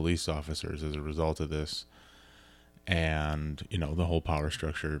police officers as a result of this and, you know, the whole power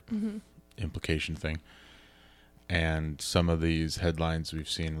structure implication thing. And some of these headlines we've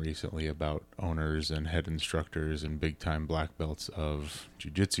seen recently about owners and head instructors and big-time black belts of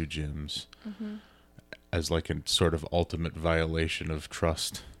jiu-jitsu gyms as like a sort of ultimate violation of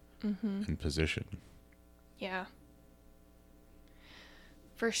trust and position. Yeah.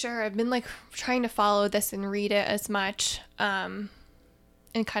 For sure. I've been like trying to follow this and read it as much and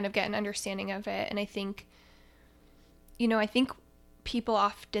kind of get an understanding of it. And I think, I think people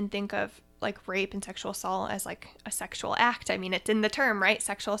often think of like rape and sexual assault as like a sexual act. I mean, it's in the term, right?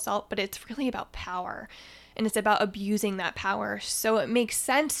 Sexual assault, but it's really about power, and it's about abusing that power. So it makes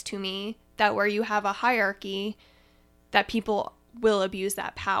sense to me that where you have a hierarchy, that people will abuse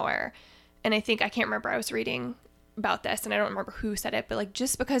that power. And I think, I can't remember, I was reading about this and I don't remember who said it, but like,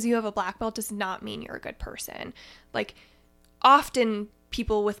 just because you have a black belt does not mean you're a good person. Like, often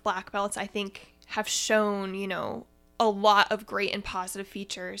people with black belts, I think, have shown, a lot of great and positive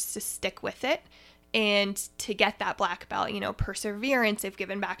features to stick with it and to get that black belt, perseverance, they've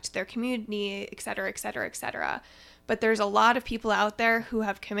given back to their community, et cetera, et cetera, et cetera. But there's a lot of people out there who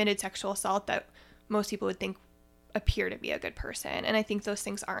have committed sexual assault that most people would think appear to be a good person. And I think those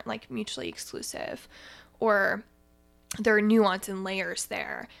things aren't like mutually exclusive, or there are nuance and layers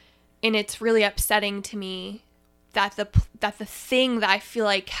there. And it's really upsetting to me that the thing that I feel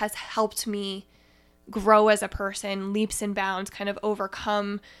like has helped me grow as a person, leaps and bounds, kind of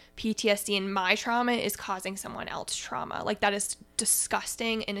overcome PTSD and my trauma, is causing someone else trauma. Like, that is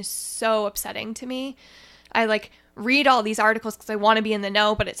disgusting and is so upsetting to me. I like read all these articles because I want to be in the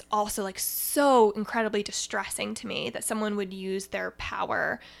know, but it's also like so incredibly distressing to me that someone would use their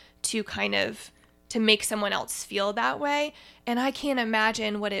power to kind of to make someone else feel that way. And I can't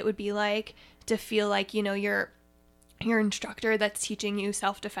imagine what it would be like to feel like, your instructor that's teaching you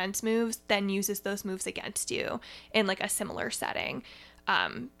self-defense moves then uses those moves against you in like a similar setting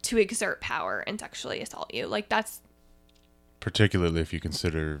to exert power and sexually assault you. Like, that's particularly if you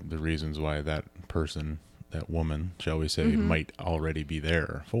consider the reasons why that person, that woman, shall we say, might already be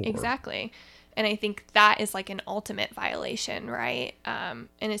there for. Exactly. And I think that is like an ultimate violation, right? And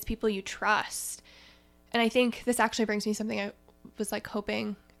it's people you trust. And I think this actually brings me something I was like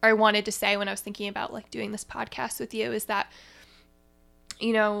hoping, or I wanted to say when I was thinking about like doing this podcast with you, is that,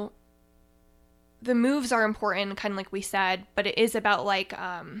 the moves are important, kind of like we said, but it is about like,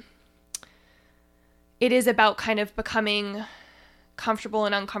 it is about kind of becoming comfortable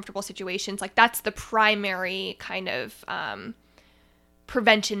in uncomfortable situations. Like, that's the primary kind of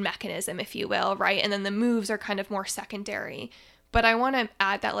prevention mechanism, if you will, right? And then the moves are kind of more secondary. But I want to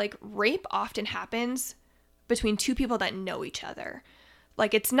add that like rape often happens between two people that know each other.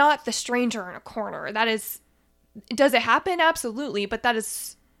 Like, it's not the stranger in a corner. Does it happen? Absolutely. But that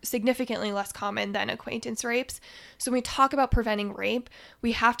is significantly less common than acquaintance rapes. So when we talk about preventing rape,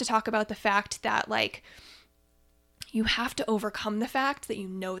 we have to talk about the fact that like, you have to overcome the fact that you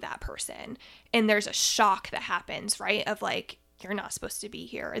know that person. And there's a shock that happens, right? Of like, you're not supposed to be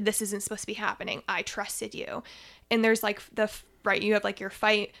here. This isn't supposed to be happening. I trusted you. And there's like you have like your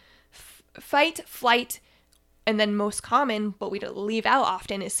fight, flight, and then most common, what we leave out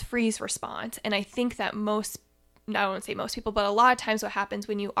often, is freeze response. And I think that I won't say most people, but a lot of times what happens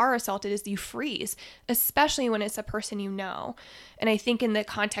when you are assaulted is you freeze, especially when it's a person you know. And I think in the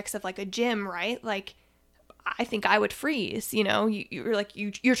context of like a gym, right? Like, I think I would freeze,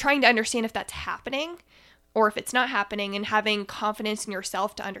 you're trying to understand if that's happening or if it's not happening, and having confidence in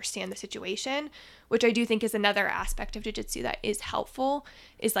yourself to understand the situation, which I do think is another aspect of jiu-jitsu that is helpful,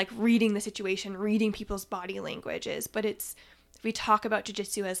 is like reading the situation, reading people's body languages. But if we talk about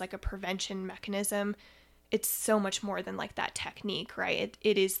jiu-jitsu as like a prevention mechanism, it's so much more than like that technique, right?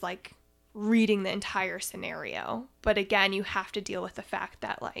 It is like reading the entire scenario. But again, you have to deal with the fact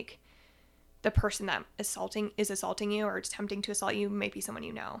that like the person that is assaulting you or attempting to assault you might be someone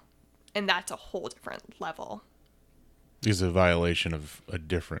you know. And that's a whole different level. It's a violation of a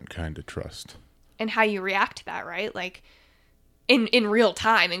different kind of trust. And how you react to that, right? Like in real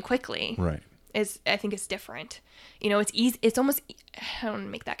time and quickly. Right. I think it's different. It's easy. It's almost, I don't want to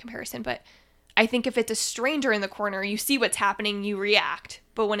make that comparison, but I think if it's a stranger in the corner, you see what's happening, you react.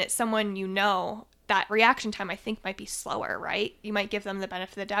 But when it's someone you know, that reaction time I think might be slower, right? You might give them the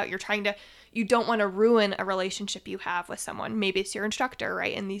benefit of the doubt. You don't want to ruin a relationship you have with someone. Maybe it's your instructor,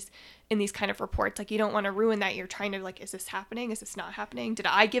 right? In these kind of reports, like, you don't want to ruin that. You're trying to like, is this happening? Is this not happening? Did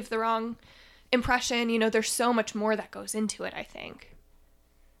I give the wrong impression? There's so much more that goes into it, I think.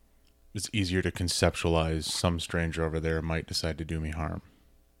 It's easier to conceptualize some stranger over there might decide to do me harm.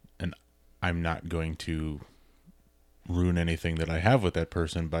 And I'm not going to ruin anything that I have with that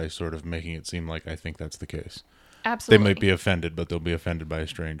person by sort of making it seem like I think that's the case. Absolutely. They might be offended, but they'll be offended by a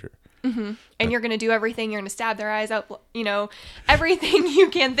stranger. Mm-hmm. And you're going to do everything. You're going to stab their eyes out, everything you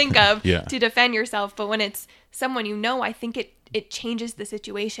can think of to defend yourself. But when it's someone you know, I think it changes the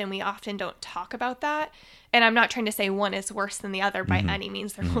situation. We often don't talk about that. And I'm not trying to say one is worse than the other by any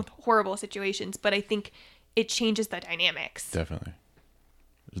means. They're both horrible situations, but I think it changes the dynamics. Definitely.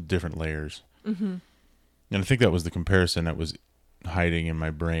 There's different layers. And I think that was the comparison that was hiding in my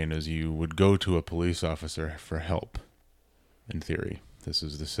brain, as you would go to a police officer for help, in theory. This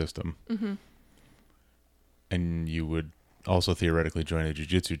is the system. And you would also theoretically join a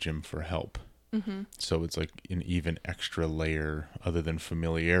jiu-jitsu gym for help. So it's like an even extra layer other than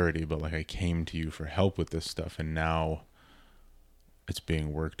familiarity, but like I came to you for help with this stuff, and now it's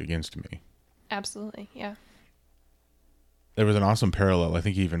being worked against me. Absolutely, yeah. There was an awesome parallel. I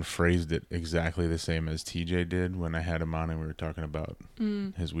think he even phrased it exactly the same as TJ did when I had him on and we were talking about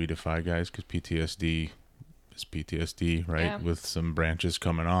his We Defy guys, because PTSD is PTSD, right? Yeah. With some branches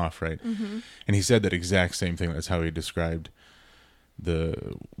coming off, right? And he said that exact same thing. That's how he described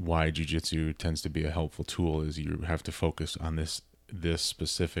the why jiu-jitsu tends to be a helpful tool, is you have to focus on this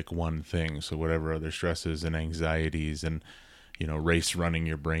specific one thing. So whatever other stresses and anxieties and, you know, race running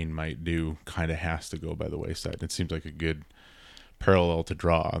your brain might do kind of has to go by the wayside. It seems like a good parallel to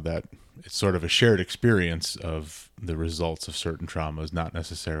draw, that it's sort of a shared experience of the results of certain traumas, not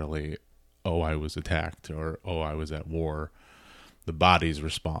necessarily, oh, I was attacked, or, oh, I was at war. The body's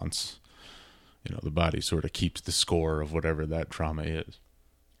response, you know, the body sort of keeps the score of whatever that trauma is.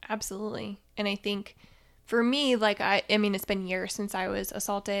 Absolutely. And I think for me, like, I mean, it's been years since I was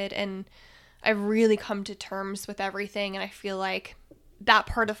assaulted, and I've really come to terms with everything. And I feel like that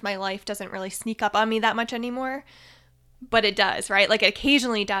part of my life doesn't really sneak up on me that much anymore, but it does, right? Like, it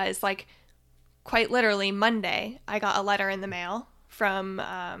occasionally does. Like, quite literally Monday, I got a letter in the mail from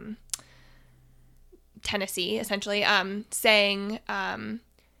Tennessee, essentially, saying,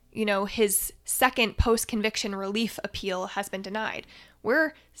 you know, his second post-conviction relief appeal has been denied.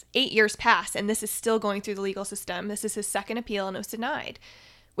 We're 8 years past, and this is still going through the legal system. This is his second appeal, and it was denied,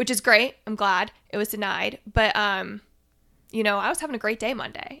 which is great. I'm glad it was denied. But, you know, I was having a great day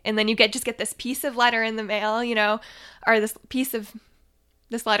Monday. And then you just get this piece of letter in the mail, you know, or this piece of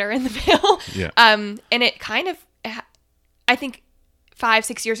this letter in the mail. Yeah. And it kind of, I think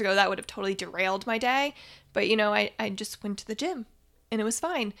 5-6 years ago, that would have totally derailed my day. But, you know, I just went to the gym. And it was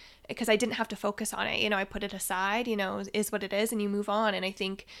fine because I didn't have to focus on it. You know, I put it aside, you know, is what it is, and you move on. And I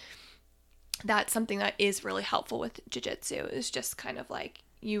think that's something that is really helpful with jiu-jitsu, is just kind of like,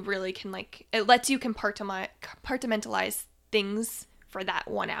 you really can, like, it lets you compartmentalize things for that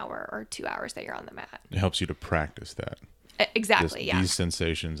 1 hour or 2 hours that you're on the mat. It helps you to practice that. Exactly, yeah. These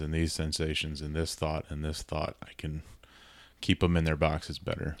sensations and these sensations and this thought, I can keep them in their boxes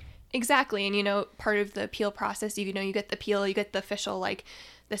better. Exactly. And, you know, part of the appeal process, you know, you get the appeal, you get the official, like,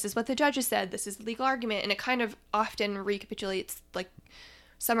 this is what the judges said, this is the legal argument. And it kind of often recapitulates, like,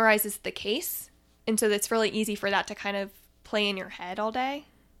 summarizes the case. And so it's really easy for that to kind of play in your head all day.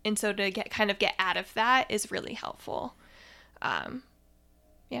 And so to get out of that is really helpful.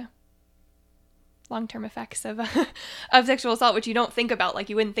 Yeah. Long-term effects of sexual assault, which you don't think about. Like,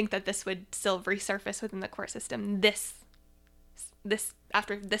 you wouldn't think that this would still resurface within the court system this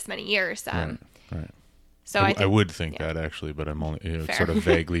after this many years. Right. So I would think that, actually, but I'm only sort of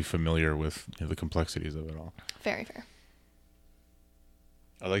vaguely familiar with, you know, the complexities of it all. Very fair.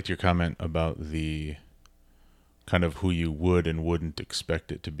 I liked your comment about the kind of who you would and wouldn't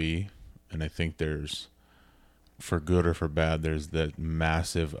expect it to be. And I think there's, for good or for bad, there's that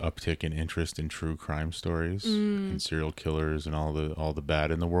massive uptick in interest in true crime stories and serial killers and all the bad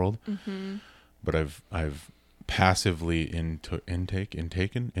in the world. Mm-hmm. But I've passively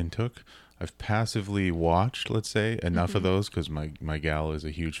I've passively watched, let's say, enough of those, because my gal is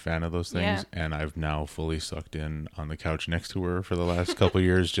a huge fan of those things, and I've now fully sucked in on the couch next to her for the last couple of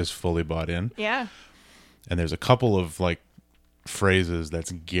years, just fully bought in. Yeah. And there's a couple of, like, phrases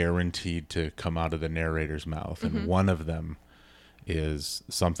that's guaranteed to come out of the narrator's mouth, and one of them is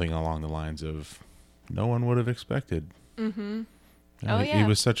something along the lines of, "No one would have expected." Mm-hmm. He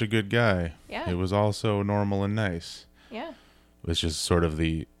was such a good guy. Yeah. It was all so normal and nice. Yeah. It's just sort of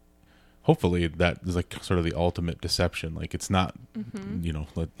hopefully that is like sort of the ultimate deception. Like, it's not, you know,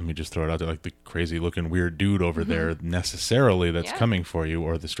 let me just throw it out there, like the crazy looking weird dude over there necessarily that's coming for you,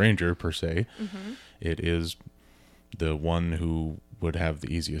 or the stranger per se. It is the one who would have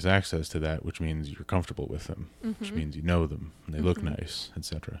the easiest access to that, which means you're comfortable with them, which means you know them and they look nice,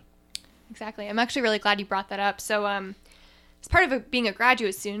 etc. Exactly. I'm actually really glad you brought that up. So, as part of being a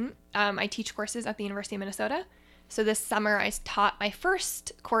graduate student, I teach courses at the University of Minnesota. So this summer I taught my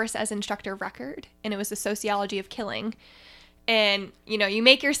first course as instructor of record, and it was the sociology of killing. And, you know, you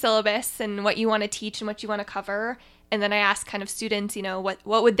make your syllabus and what you want to teach and what you want to cover. And then I asked kind of students, you know, what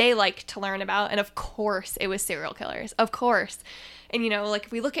would they like to learn about? And of course, it was serial killers. Of course. And, you know, like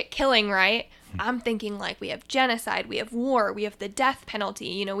if we look at killing, right, I'm thinking like we have genocide, we have war, we have the death penalty,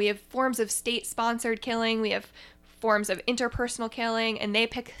 you know, we have forms of state-sponsored killing, we have forms of interpersonal killing, and they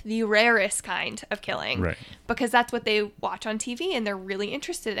pick the rarest kind of killing, right, because that's what they watch on TV and they're really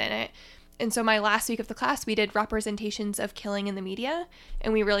interested in it. And so my last week of the class, we did representations of killing in the media,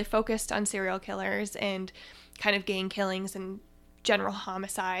 and we really focused on serial killers and kind of gang killings and general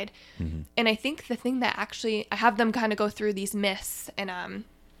homicide. And I think the thing that actually, I have them kind of go through these myths and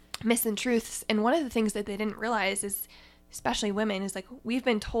truths. And one of the things that they didn't realize is, especially women, is like we've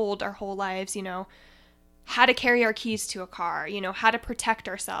been told our whole lives, you know, how to carry our keys to a car, you know, how to protect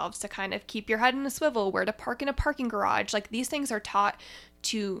ourselves, to kind of keep your head in a swivel, where to park in a parking garage. Like these things are taught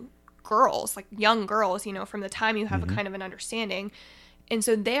to girls, like young girls, you know, from the time you have a kind of an understanding. And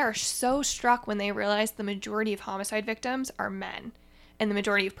so they are so struck when they realize the majority of homicide victims are men and the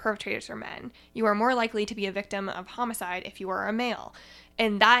majority of perpetrators are men. You are more likely to be a victim of homicide if you are a male.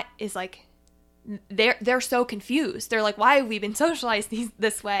 And that is like, they're so confused. They're like, why have we been socialized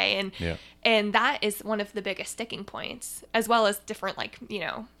this way? And that is one of the biggest sticking points, as well as different, like, you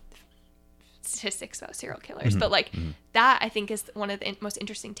know, statistics about serial killers. But like that, I think, is one of the most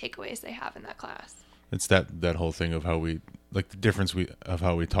interesting takeaways they have in that class. It's that whole thing of how we, like the difference of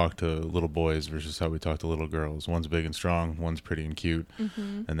how we talk to little boys versus how we talk to little girls. One's big and strong, one's pretty and cute.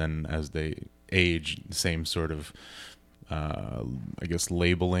 And then as they age, the same sort of I guess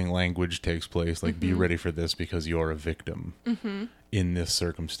labeling language takes place, like be ready for this because you're a victim in this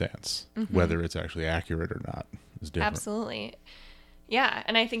circumstance. Whether it's actually accurate or not is different. Absolutely. Yeah.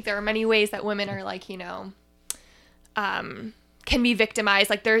 And I think there are many ways that women are like, you know, can be victimized.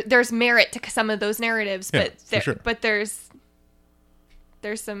 Like there's merit to some of those narratives, but but there's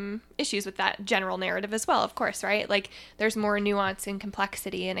some issues with that general narrative as well, of course, right? Like there's more nuance and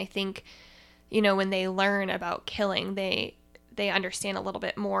complexity. And I think, you know, when they learn about killing, they understand a little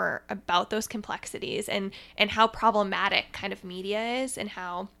bit more about those complexities and how problematic kind of media is, and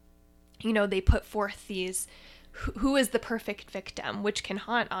how, you know, they put forth these, who is the perfect victim, which can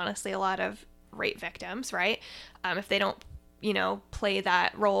haunt, honestly, a lot of rape victims, right? If they don't, you know, play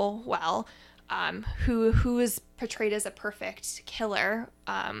that role well, who is portrayed as a perfect killer,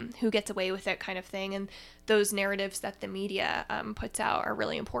 who gets away with it, kind of thing. And those narratives that the media puts out are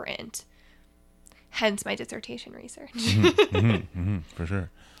really important. Hence my dissertation research. For sure.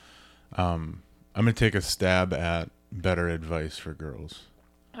 I'm going to take a stab at better advice for girls.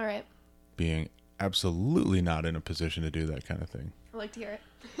 All right. Being absolutely not in a position to do that kind of thing. I'd like to hear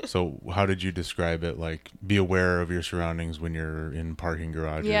it. So how did you describe it? Like, be aware of your surroundings when you're in parking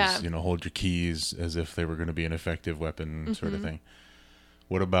garages. Yeah. You know, hold your keys as if they were going to be an effective weapon, sort of thing.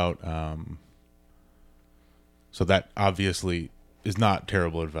 What about, so that obviously is not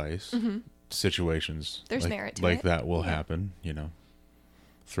terrible advice. Situations there's like, merit to like it. that will happen, you know,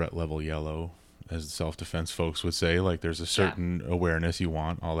 threat level yellow, as self-defense folks would say. Like there's a certain awareness you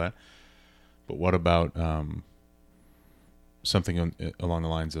want, all that. But what about something along the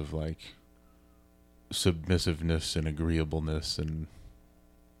lines of like submissiveness and agreeableness and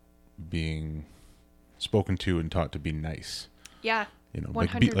being spoken to and taught to be nice? Yeah. You know,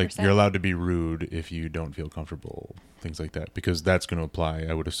 100%. like you're allowed to be rude if you don't feel comfortable, things like that, because that's going to apply,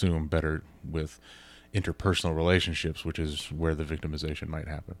 I would assume, better with interpersonal relationships, which is where the victimization might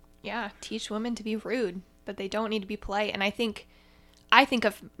happen. Yeah, teach women to be rude, but they don't need to be polite. And I think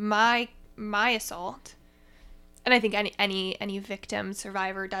of my assault, and I think any victim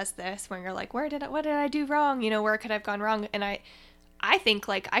survivor does this, when you're like, what did I do wrong? You know, where could I have gone wrong? And I think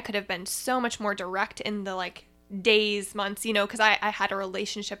like I could have been so much more direct in the like days, months, you know, because I had a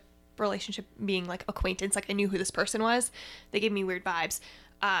relationship being like acquaintance, like I knew who this person was. They gave me weird vibes.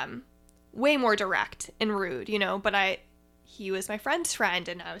 Way more direct and rude, you know, but he was my friend's friend,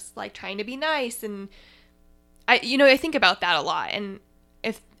 and I was like trying to be nice, and I think about that a lot. And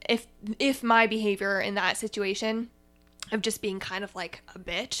if my behavior in that situation of just being kind of like a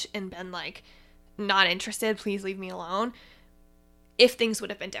bitch and been like, not interested, please leave me alone, if things would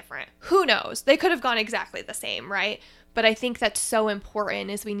have been different. Who knows? They could have gone exactly the same, right? But I think that's so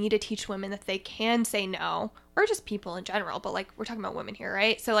important, is we need to teach women that they can say no, or just people in general, but like we're talking about women here,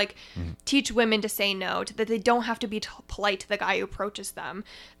 right? So like teach women to say no, that they don't have to be polite to the guy who approaches them.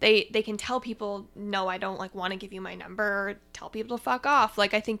 They can tell people, no, I don't like want to give you my number, or tell people to fuck off.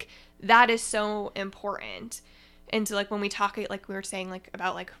 Like I think that is so important. And so like when we talk, like we were saying, like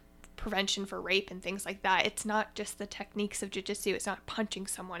about like prevention for rape and things like that, it's not just the techniques of jiu-jitsu, it's not punching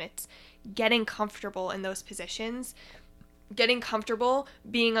someone, it's getting comfortable in those positions, getting comfortable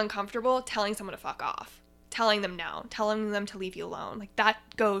being uncomfortable, telling someone to fuck off. telling them no, telling them to leave you alone. Like that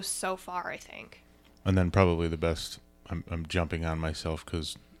goes so far, I think. And then probably the best, I'm jumping on myself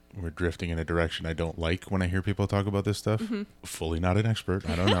because we're drifting in a direction I don't like when I hear people talk about this stuff. Fully not an expert.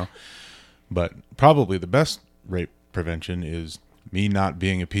 I don't know. But probably the best rape prevention is me not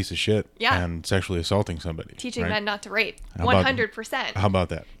being a piece of shit and sexually assaulting somebody. Teaching men not to rape. 100%. How about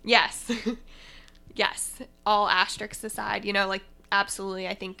that? Yes. Yes. All asterisks aside, like absolutely.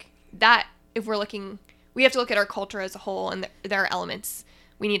 I think that if we're looking, we have to look at our culture as a whole, and there are elements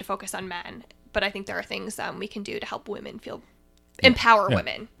we need to focus on men. But I think there are things we can do to help women empower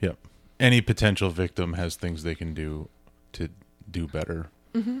women. Yep. Any potential victim has things they can do to do better.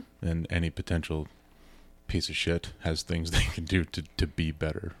 And any potential piece of shit has things they can do to be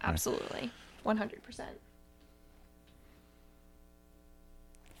better. Absolutely. 100%.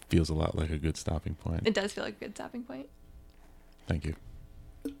 Feels a lot like a good stopping point. It does feel like a good stopping point. Thank you.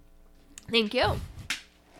 Thank you.